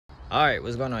All right,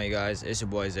 what's going on, you guys? It's your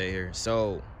boy Zay here.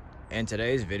 So in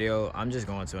today's video, I'm just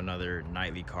going to another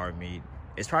nightly car meet.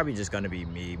 It's probably just going to be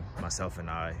me, myself, and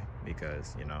I,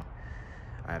 because you know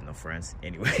I have no friends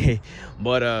anyway.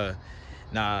 But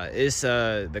nah, it's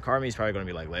the car meet's probably going to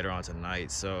be like later on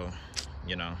tonight, so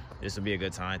you know this will be a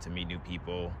good time to meet new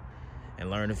people and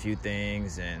learn a few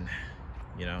things and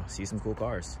you know see some cool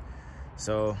cars.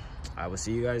 So I will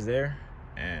see you guys there.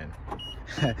 And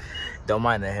don't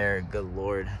mind the hair, good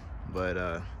lord. But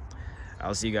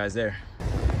I'll see you guys there.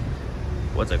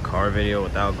 What's a car video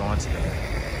without going to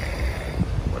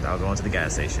the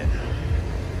gas station?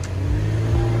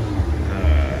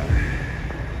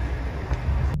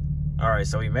 All right,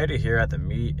 so we made it here at the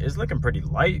meet. It's looking pretty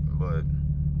light, but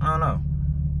I don't know.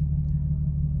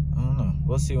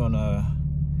 We'll see when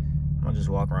I'm gonna just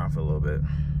walk around for a little bit.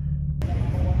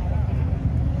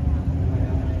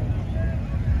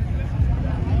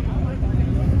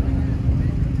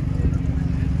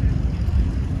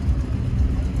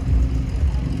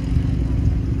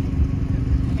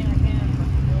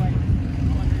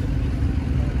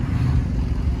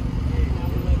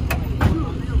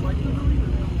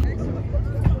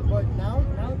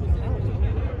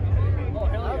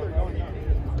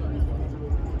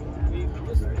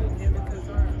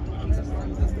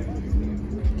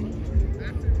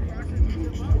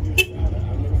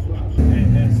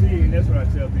 That's what I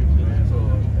tell people, man. So a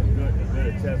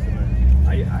good testament.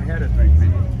 I had a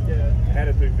 350. Yeah. I had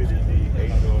a 350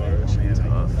 8-door.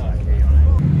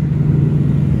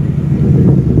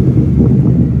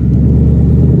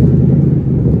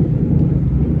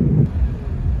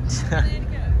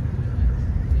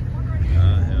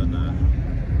 Hell no.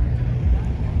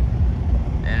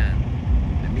 Man,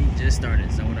 the meet just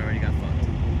started. Someone already got fucked.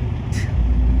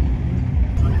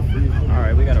 All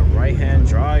right, we got a right-hand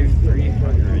drive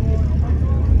 300.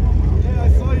 Yeah, I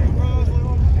saw you, bro.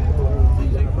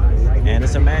 And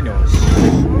it's a manual.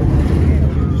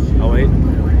 Oh wait,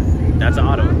 that's an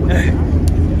auto. All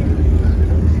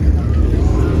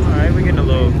right, we're getting a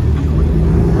little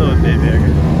bit bigger.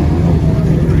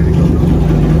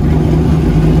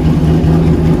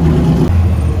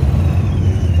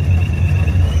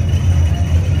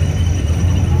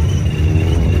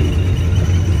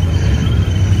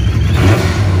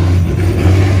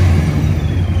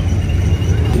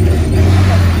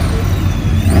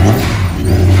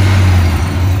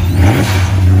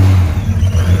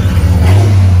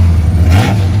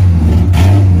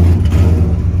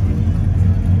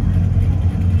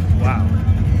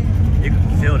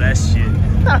 That shit.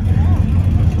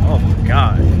 Oh my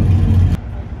god.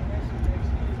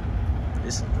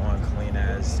 This is one clean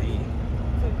ass seat.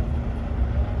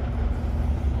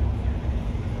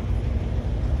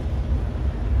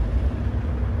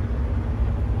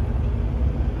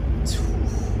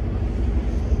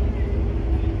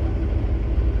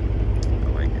 I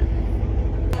like it.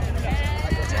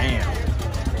 Damn.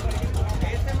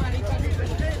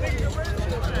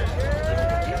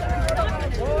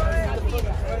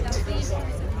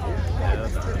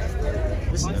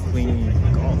 This is a clean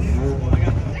Golf.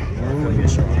 Really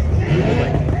strong.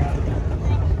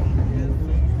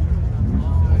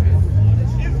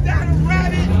 Is that a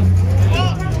rabbit?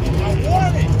 Oh, I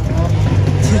want it.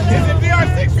 Is it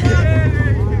VR6 rabbit?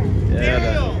 Yeah,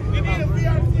 we need a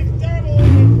VR6 turbo.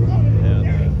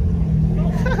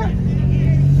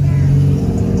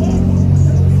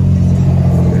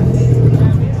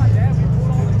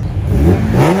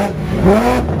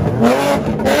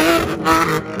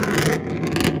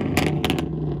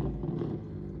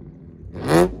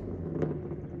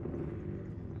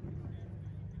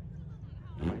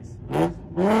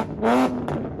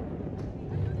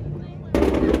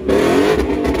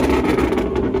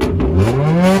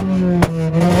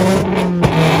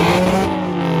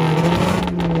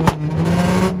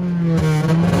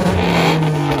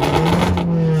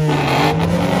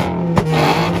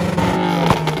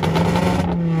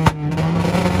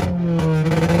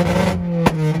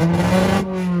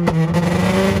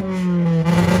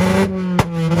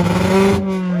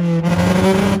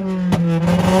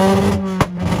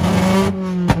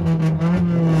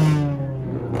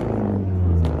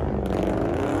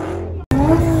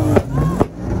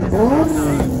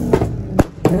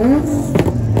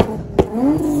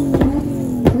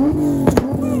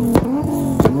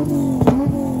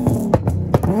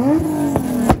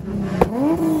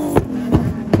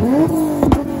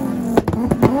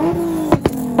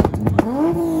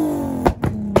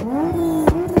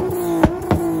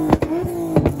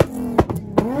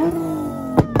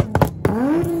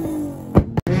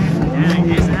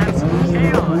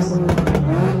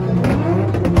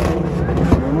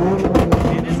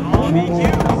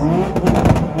 BQ.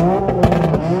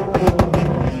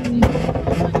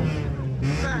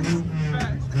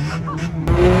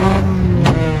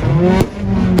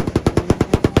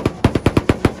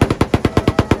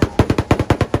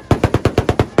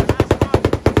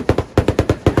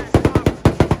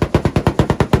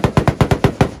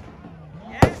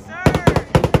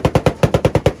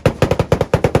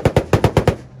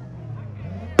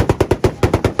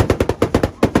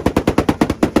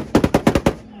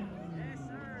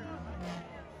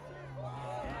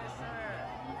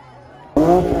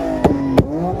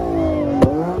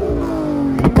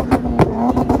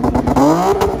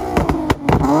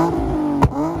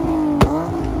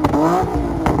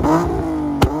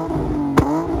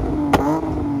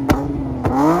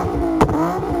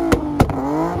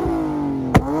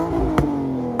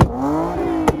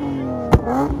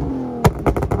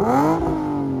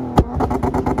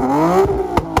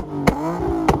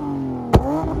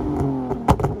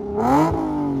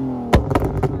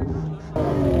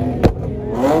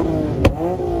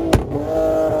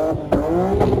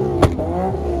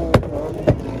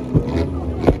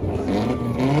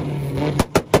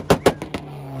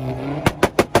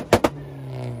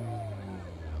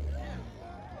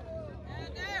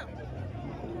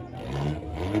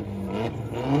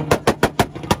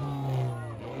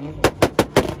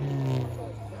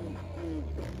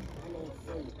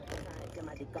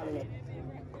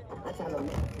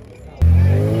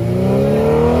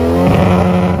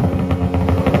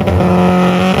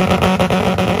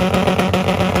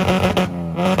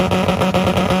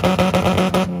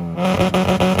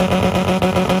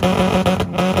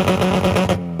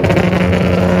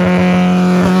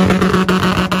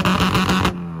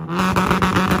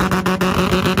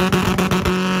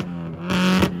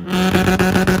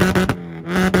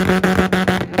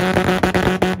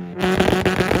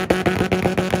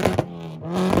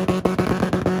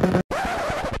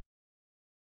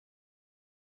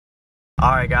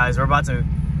 Alright guys, we're about to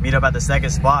meet up at the second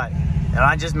spot. And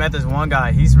I just met this one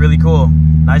guy. He's really cool.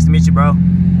 Nice to meet you, bro.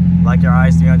 Like your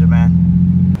eyes 300,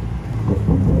 man.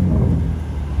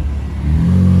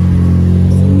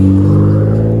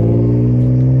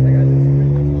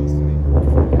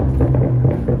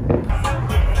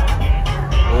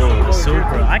 Oh, the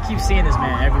Supra. I keep seeing this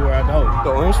man everywhere I go.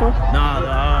 The orange one?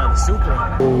 Nah, the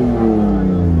Supra.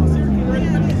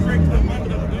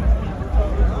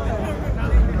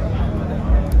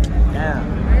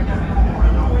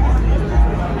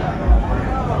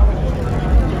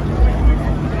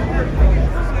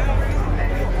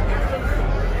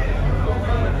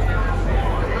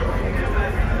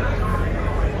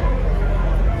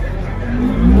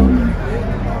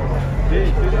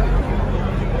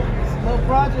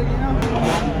 Project, you know?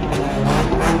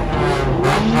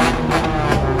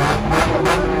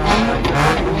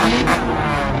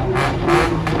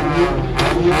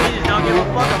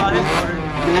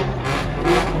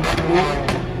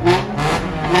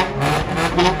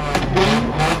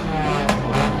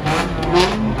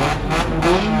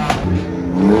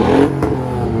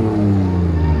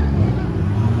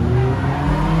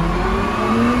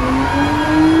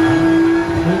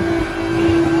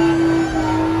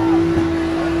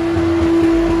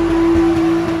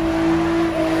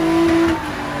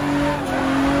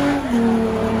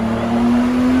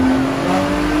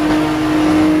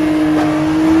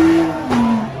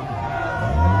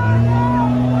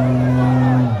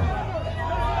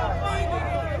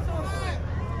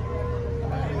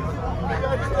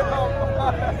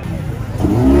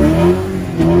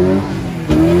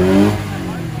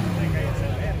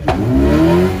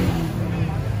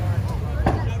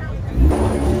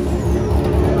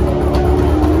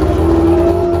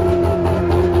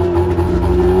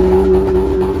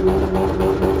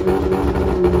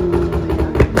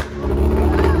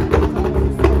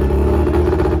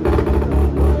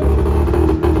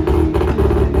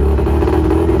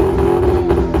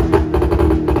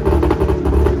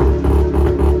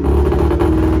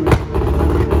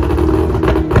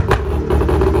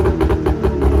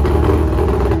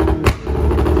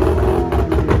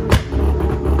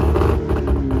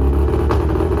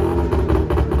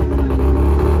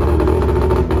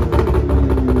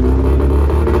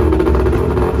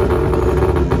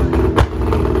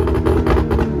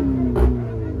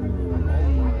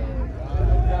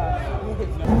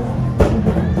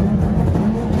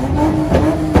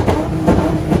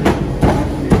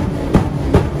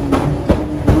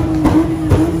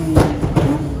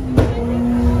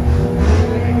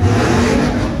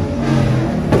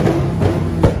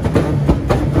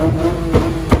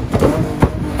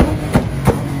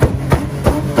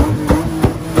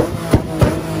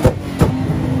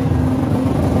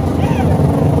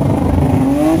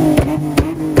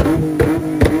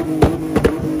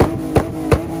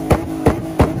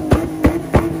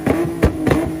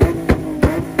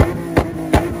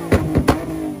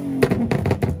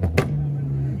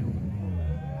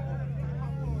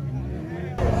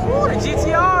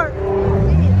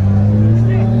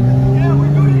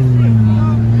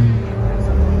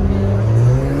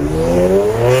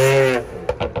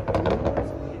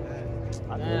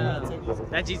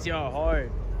 That GTR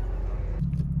hard.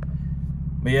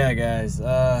 But yeah, guys,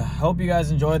 hope you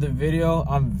guys enjoyed the video.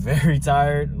 I'm very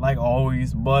tired, like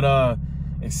always, but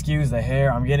excuse the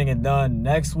hair. I'm getting it done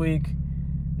next week.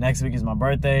 Next week is my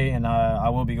birthday, and I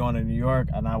will be going to New York,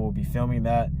 and I will be filming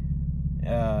that.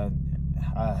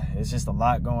 It's just a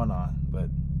lot going on, but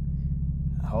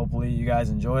hopefully you guys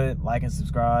enjoy it. Like and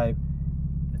subscribe,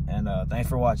 and thanks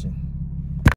for watching.